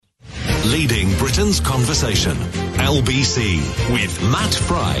Leading Britain's conversation. LBC with Matt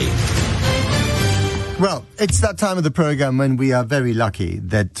Fry. Well, it's that time of the programme when we are very lucky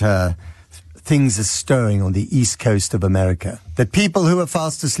that things are stirring on the east coast of America. That people who are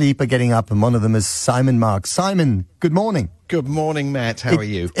fast asleep are getting up, and one of them is Simon Marks. Simon, good morning. Good morning, Matt. How are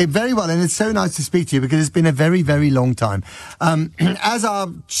you? Very well, and it's so nice to speak to you because it's been a very, very long time. As our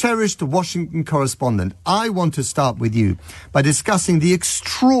cherished Washington correspondent, I want to start with you by discussing the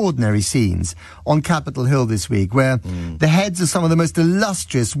extraordinary scenes on Capitol Hill this week, where the heads of some of the most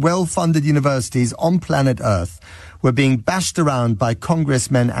illustrious, well-funded universities on planet Earth were being bashed around by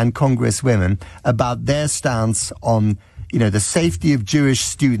congressmen and congresswomen about their stance on, the safety of Jewish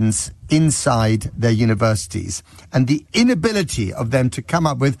students inside their universities, and the inability of them to come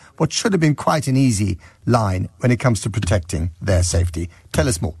up with what should have been quite an easy line when it comes to protecting their safety. Tell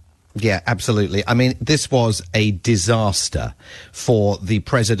us more. Yeah, absolutely. I mean, this was a disaster for the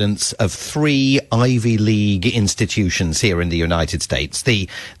presidents of 3 Ivy League institutions here in the United States. The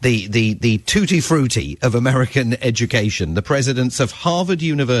tutti frutti of American education. The presidents of Harvard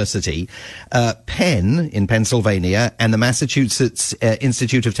University, Penn in Pennsylvania, and the Massachusetts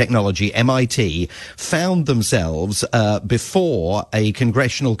Institute of Technology, MIT, found themselves before a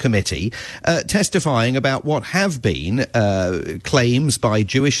congressional committee testifying about what have been claims by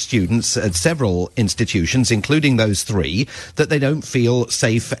Jewish students at several institutions, including those 3, that they don't feel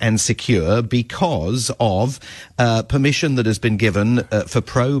safe and secure because of permission that has been given for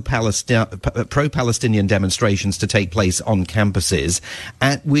pro-Palestinian demonstrations to take place on campuses,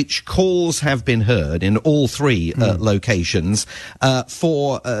 at which calls have been heard in all 3 locations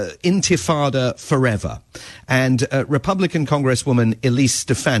for Intifada forever. And Republican Congresswoman Elise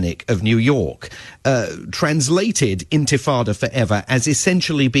Stefanik of New York translated Intifada forever as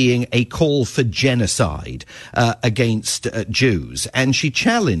essentially being a call for genocide against Jews. And she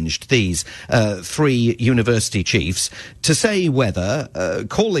challenged these 3 university chiefs to say whether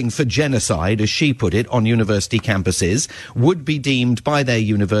calling for genocide, as she put it, on university campuses would be deemed by their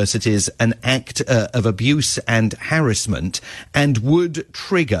universities an act of abuse and harassment, and would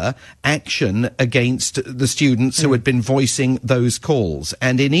trigger action against the students who had been voicing those calls.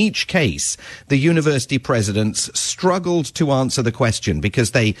 And in each case, the university presidents struggled to answer the question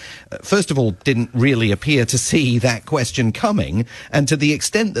because they, first of all, didn't really appear to see that question coming, and to the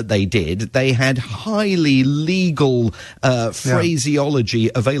extent that they did, they had highly legal phraseology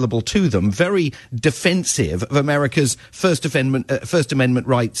available to them, very defensive of America's First Amendment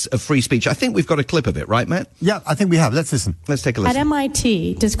rights of free speech. I think we've got a clip of it, right, Matt? Yeah, I think we have. Let's listen. Let's take a listen. At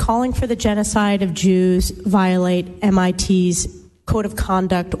MIT, does calling for the genocide of Jews violate MIT's code of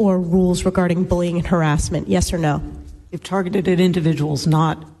conduct or rules regarding bullying and harassment? Yes or no? If targeted at individuals,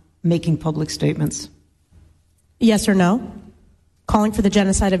 not making public statements. Yes or no? Calling for the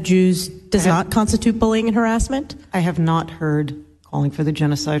genocide of Jews does not constitute bullying and harassment? I have not heard calling for the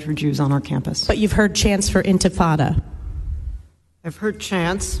genocide for Jews on our campus. But you've heard chants for Intifada. I've heard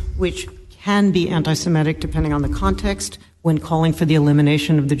chants, which can be anti-Semitic depending on the context, when calling for the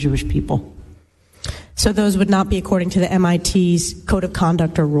elimination of the Jewish people. So those would not be according to the MIT's code of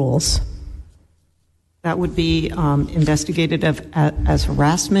conduct or rules? That would be investigated as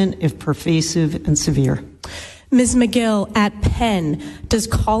harassment if pervasive and severe. Ms. McGill, at Penn, does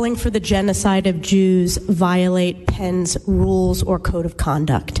calling for the genocide of Jews violate Penn's rules or code of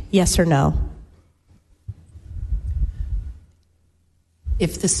conduct? Yes or no?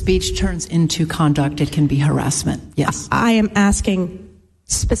 If the speech turns into conduct, it can be harassment. Yes. I am asking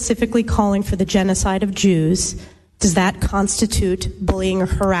specifically calling for the genocide of Jews. Does that constitute bullying or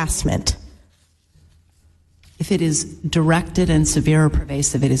harassment? If it is directed and severe or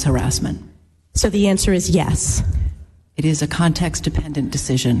pervasive, it is harassment. So the answer is yes. It is a context-dependent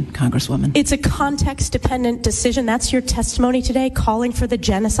decision, Congresswoman. It's a context-dependent decision. That's your testimony today. Calling for the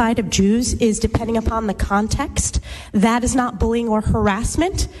genocide of Jews is depending upon the context. That is not bullying or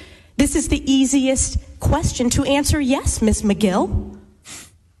harassment. This is the easiest question to answer yes, Ms. McGill.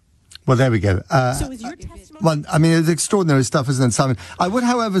 Well, there we go. So is your testimony... Well, I mean, it's extraordinary stuff, isn't it, Simon? I would,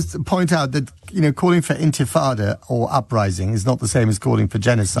 however, point out that, calling for intifada or uprising is not the same as calling for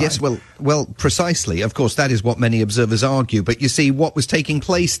genocide. Yes, well, precisely. Of course, that is what many observers argue. But you see, what was taking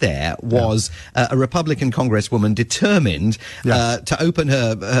place there was a Republican congresswoman determined to open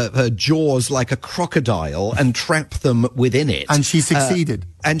her jaws like a crocodile and trap them within it. And she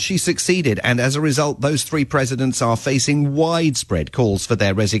succeeded. And as a result, those 3 presidents are facing widespread calls for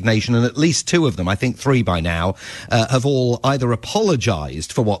their resignation, and at least 2 of them, I think 3 by now, have all either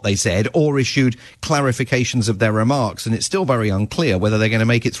apologized for what they said or issued clarifications of their remarks, and it's still very unclear whether they're going to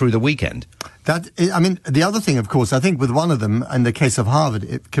make it through the weekend. The other thing, of course, I think with one of them, in the case of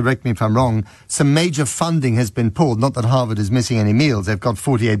Harvard, correct me if I'm wrong, some major funding has been pulled. Not that Harvard is missing any meals. They've got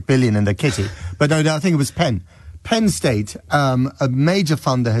 48 billion in their kitty. But no, I think it was Penn. Penn State, a major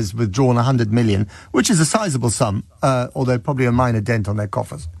funder has withdrawn 100 million, which is a sizable sum, although probably a minor dent on their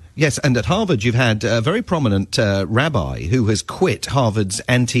coffers. Yes, and at Harvard you've had a very prominent rabbi who has quit Harvard's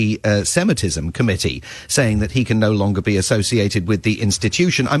anti-Semitism committee, saying that he can no longer be associated with the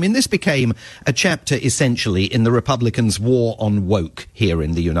institution. I mean, this became a chapter essentially in the Republicans' war on woke here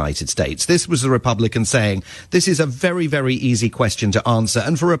in the United States. This was the Republicans saying, this is a very, very easy question to answer.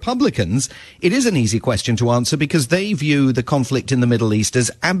 And for Republicans, it is an easy question to answer because they view the conflict in the Middle East as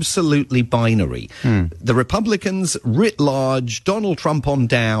absolutely binary. The Republicans, writ large, Donald Trump on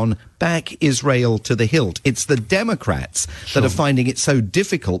down, back Israel to the hilt. It's the Democrats that are finding it so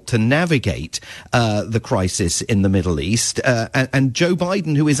difficult to navigate the crisis in the Middle East. And Joe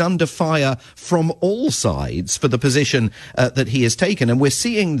Biden, who is under fire from all sides for the position that he has taken. And we're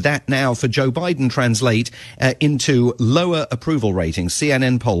seeing that now for Joe Biden translate into lower approval ratings.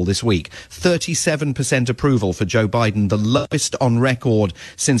 CNN poll this week, 37% approval for Joe Biden, the lowest on record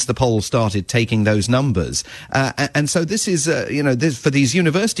since the poll started taking those numbers. And so this is, for these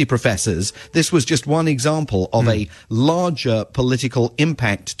university professors, this was just one example of a larger political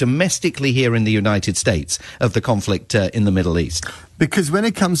impact domestically here in the United States of the conflict in the Middle East. Because when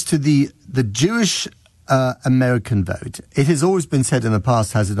it comes to the Jewish American vote, it has always been said in the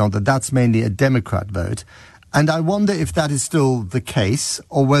past, has it not, that that's mainly a Democrat vote. And I wonder if that is still the case,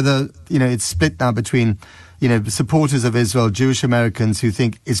 or whether, it's split now between, supporters of Israel, Jewish Americans who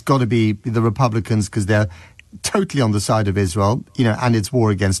think it's got to be the Republicans because they're totally on the side of Israel, and its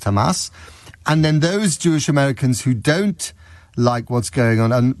war against Hamas. And then those Jewish Americans who don't like what's going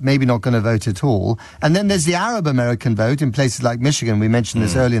on and maybe not going to vote at all. And then there's the Arab American vote in places like Michigan, we mentioned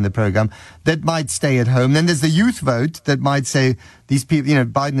this earlier in the program, that might stay at home. Then there's the youth vote that might say these people,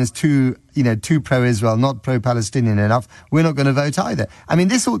 Biden is too pro-Israel, not pro-Palestinian enough. We're not going to vote either. I mean,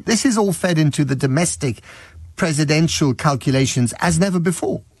 this is all fed into the domestic presidential calculations as never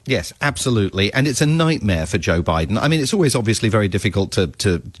before. Yes, absolutely. And it's a nightmare for Joe Biden. I mean, it's always obviously very difficult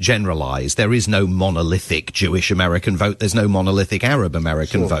to generalize. There is no monolithic Jewish American vote. There's no monolithic Arab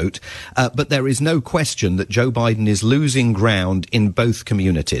American vote. But there is no question that Joe Biden is losing ground in both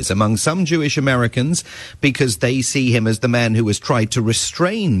communities. Among some Jewish Americans, because they see him as the man who has tried to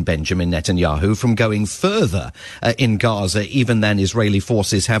restrain Benjamin Netanyahu from going further in Gaza, even than Israeli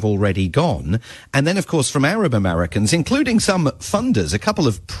forces have already gone. And then, of course, from Arab Americans, including some funders, a couple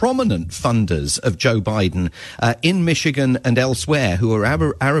of prominent funders of Joe Biden in Michigan and elsewhere, who are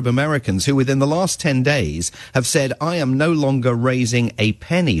Arab Americans, who within the last 10 days have said, I am no longer raising a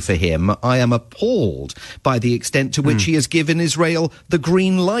penny for him. I am appalled by the extent to which he has given Israel the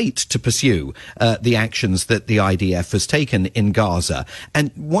green light to pursue the actions that the IDF has taken in Gaza.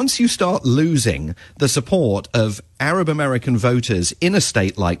 And once you start losing the support of Arab American voters in a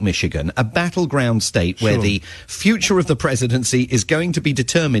state like Michigan, a battleground state where the future of the presidency is going to be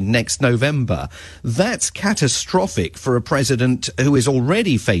determined next November, that's catastrophic for a president who is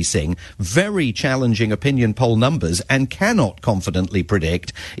already facing very challenging opinion poll numbers and cannot confidently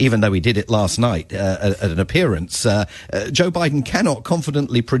predict, even though he did it last night at an appearance, Joe Biden cannot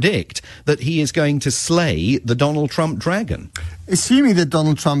confidently predict that he is going to slay the Donald Trump dragon. Assuming that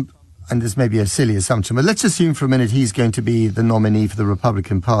Donald Trump, and this may be a silly assumption, but let's assume for a minute he's going to be the nominee for the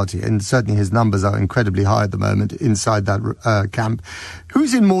Republican Party, and certainly his numbers are incredibly high at the moment inside that camp.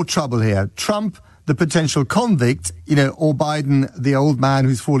 Who's in more trouble here? Trump, the potential convict, or Biden, the old man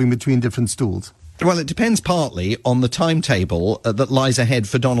who's falling between different stools? Well, it depends partly on the timetable that lies ahead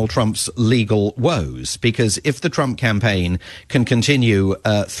for Donald Trump's legal woes, because if the Trump campaign can continue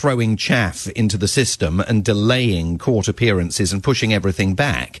throwing chaff into the system and delaying court appearances and pushing everything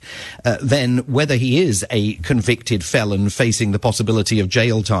back, then whether he is a convicted felon facing the possibility of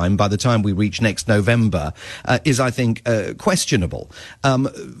jail time by the time we reach next November is, I think, questionable.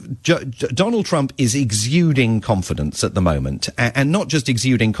 Donald Trump is exuding confidence at the moment, and not just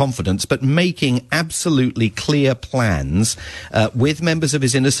exuding confidence, but making absolutely clear plans with members of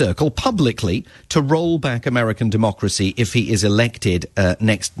his inner circle publicly to roll back American democracy if he is elected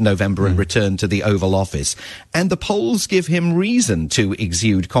next November and returned to the Oval Office. And the polls give him reason to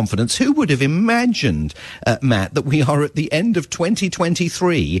exude confidence. Who would have imagined, Matt, that we are at the end of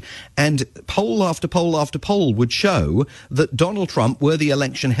 2023 and poll after poll after poll would show that Donald Trump, were the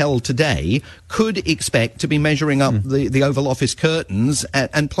election held today, could expect to be measuring up the Oval Office curtains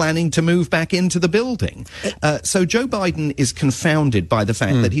and planning to move back into the building. So Joe Biden is confounded by the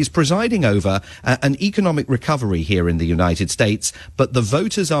fact that he's presiding over an economic recovery here in the United States, but the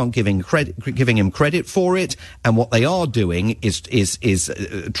voters aren't giving him credit for it, and what they are doing is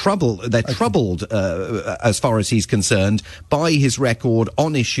troubled. They're troubled as far as he's concerned by his record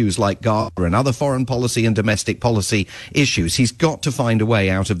on issues like Gaza and other foreign policy and domestic policy issues. He's got to find a way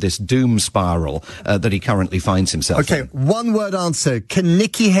out of this doom spiral that he currently finds himself in. Okay, one word answer. Can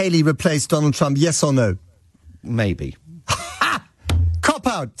Nikki Haley replace Donald Trump, yes or no? Maybe. Cop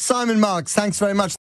out. Simon Marks, thanks very much.